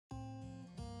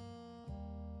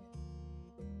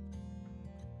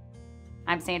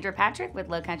I'm Sandra Patrick with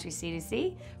Lowcountry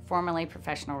C2C, formerly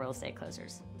Professional Real Estate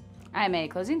Closers. I am a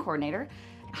closing coordinator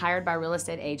hired by real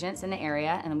estate agents in the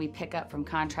area, and we pick up from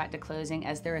contract to closing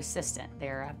as their assistant,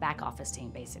 their back office team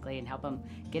basically, and help them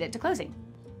get it to closing.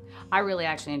 I really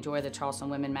actually enjoy the Charleston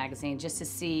Women magazine just to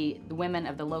see the women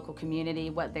of the local community,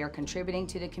 what they're contributing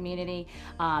to the community,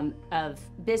 of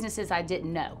businesses I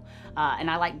didn't know.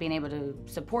 And I like being able to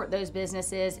support those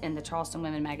businesses, and the Charleston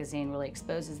Women magazine really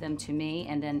exposes them to me,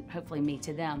 and then hopefully me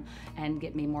to them, and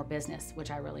get me more business,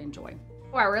 which I really enjoy.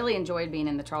 Well, I really enjoyed being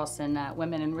in the Charleston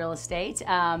Women in Real Estate.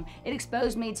 It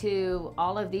exposed me to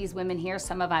all of these women here.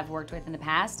 Some of I've worked with in the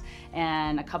past,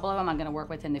 and a couple of them I'm going to work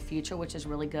with in the future, which is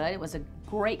really good. It was a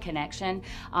great connection.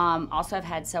 Also, I've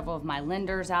had several of my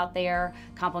lenders out there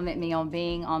compliment me on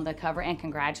being on the cover and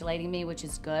congratulating me, which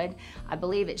is good. I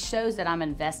believe it shows that I'm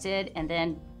invested, and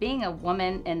then being a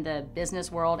woman in the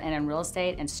business world and in real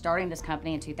estate and starting this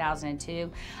company in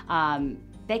 2002,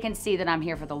 they can see that I'm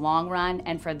here for the long run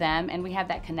and for them, and we have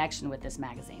that connection with this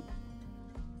magazine.